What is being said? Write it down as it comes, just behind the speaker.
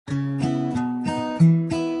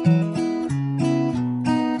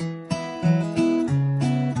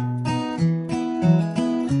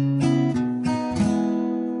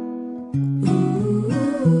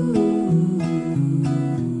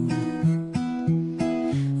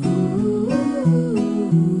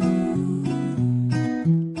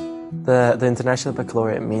The International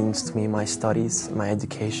Baccalaureate means to me my studies, my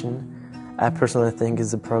education. I personally think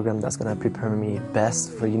is a program that's going to prepare me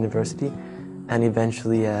best for university and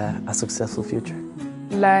eventually a successful future.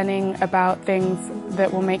 Learning about things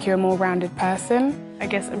that will make you a more rounded person. I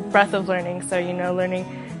guess a breadth of learning, so learning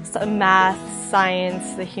math,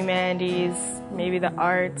 science, the humanities, maybe the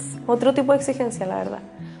arts. Otro tipo de exigencia, la verdad.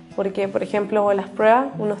 Porque, por ejemplo, en las pruebas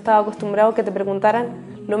uno estaba acostumbrado a que te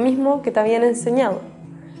preguntaran lo mismo que te habían enseñado.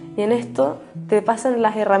 Y en esto te pasan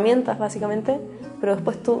las herramientas, básicamente, pero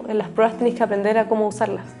después tú en las pruebas tienes que aprender a cómo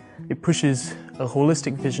usarlas. It pushes a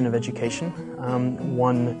holistic vision of education,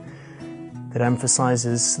 one that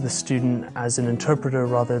emphasizes the student as an interpreter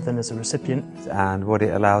rather than as a recipient. And what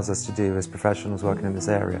it allows us to do as professionals working in this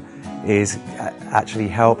area is actually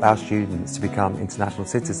help our students to become international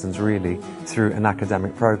citizens really through an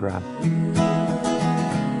academic program.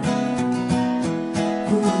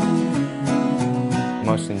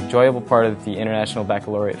 The most enjoyable part of the International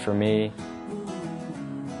Baccalaureate for me,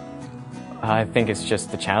 I think it's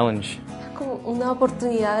just the challenge. Como una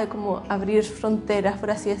oportunidad de como abrir fronteras, por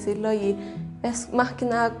así decirlo, y es más que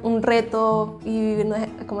nada un reto y vivir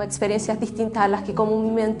como experiencias distintas a las que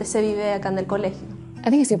comúnmente se vive acá en el colegio. I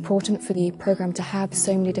think it's important for the program to have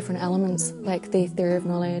so many different elements, like the theory of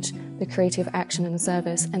knowledge, the creative action and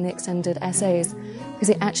service, and the extended essays, because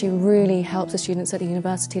it actually really helps the students at the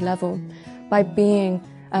university level. By being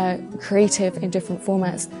creative in different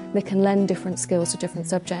formats, they can lend different skills to different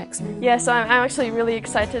subjects. Yeah, so I'm actually really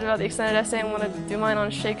excited about the extended essay. I want to do mine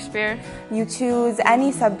on Shakespeare. You choose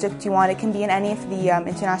any subject you want. It can be in any of the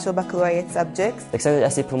International Baccalaureate subjects. The extended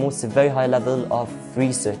essay promotes a very high level of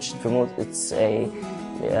research. It's a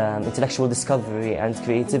intellectual discovery and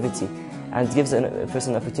creativity, and gives a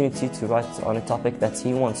person an opportunity to write on a topic that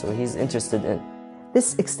he wants or he's interested in.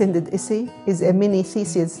 This extended essay is a mini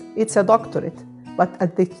thesis. It's a doctorate, but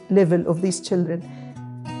at the level of these children.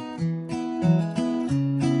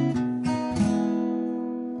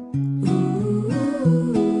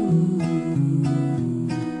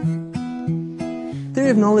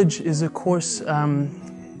 Theory of knowledge is a course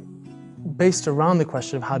based around the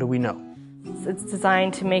question of how do we know. It's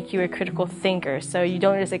designed to make you a critical thinker, so you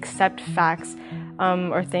don't just accept facts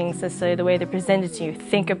or things necessarily the way they're presented to you.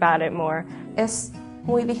 Think about it more. Es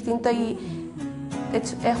muy distinto y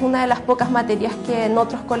es una de las pocas materias que en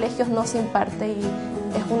otros colegios no se imparte y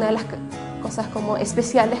es una de las cosas como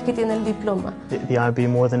especiales que tiene el diploma. The IB,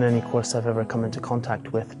 more than any course I've ever come into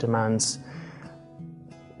contact with, demands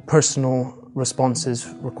personal responses,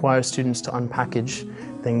 requires students to unpackage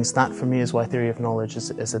things. That for me is why theory of knowledge is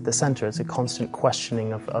at the center. It's a constant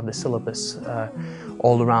questioning of the syllabus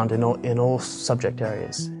all around in all subject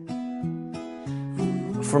areas.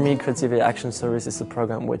 For me, Creativity Action Service is a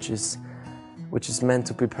program which is meant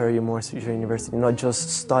to prepare you more for your university, not just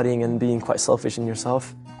studying and being quite selfish in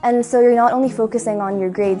yourself. And so you're not only focusing on your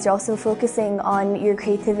grades, you're also focusing on your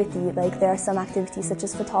creativity. Like there are some activities such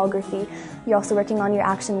as photography. You're also working on your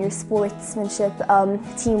action, your sportsmanship,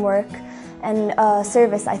 teamwork, and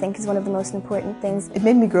service, I think, is one of the most important things. It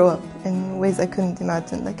made me grow up in ways I couldn't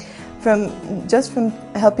imagine. Like from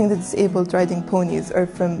helping the disabled riding ponies, or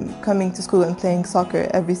from coming to school and playing soccer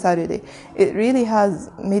every Saturday. It really has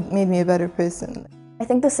made me a better person. I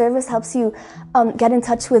think the service helps you get in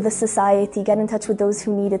touch with the society, get in touch with those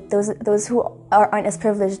who need it, those who aren't as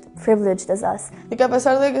privileged as us. Y que a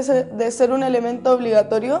pesar de ser un elemento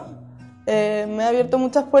obligatorio, me ha abierto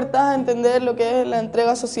muchas puertas a entender lo que es la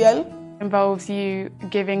entrega social. Involves you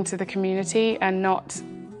giving to the community and not,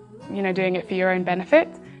 doing it for your own benefit.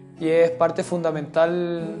 Y es parte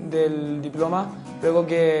fundamental del diploma, luego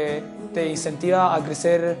que te incentiva a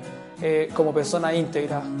crecer como persona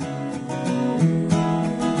íntegra.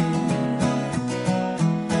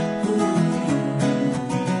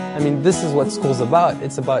 I mean, this is what school's about.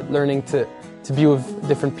 It's about learning to be with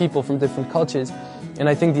different people from different cultures. And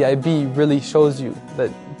I think the IB really shows you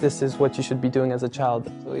that this is what you should be doing as a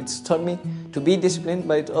child. So it's taught me to be disciplined,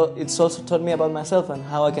 but it's also taught me about myself and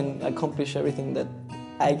how I can accomplish everything that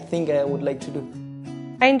I think I would like to do.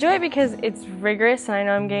 I enjoy it because it's rigorous and I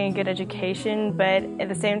know I'm getting a good education, but at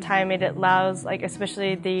the same time it allows,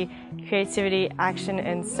 especially the Creativity, Action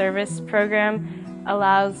and Service program,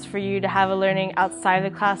 allows for you to have a learning outside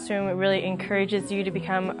the classroom. It really encourages you to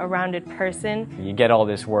become a rounded person. You get all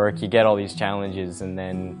this work, you get all these challenges, and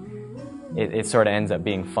then it sort of ends up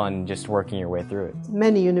being fun just working your way through it.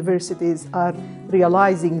 Many universities are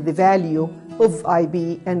realizing the value of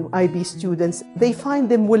IB and IB students. They find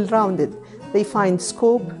them well-rounded. They find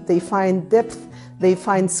scope, they find depth, they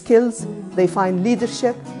find skills, they find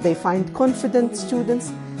leadership, they find confident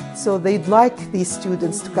students. So they'd like these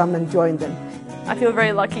students to come and join them. I feel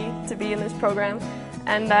very lucky to be in this program,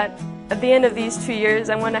 and that at the end of these 2 years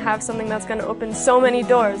I want to have something that's going to open so many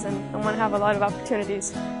doors, and I want to have a lot of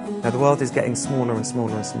opportunities. Now the world is getting smaller and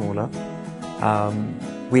smaller and smaller.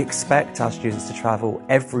 We expect our students to travel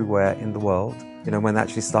everywhere in the world, when they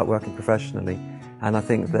actually start working professionally, and I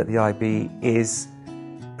think that the IB is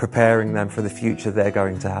preparing them for the future they're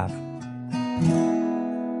going to have.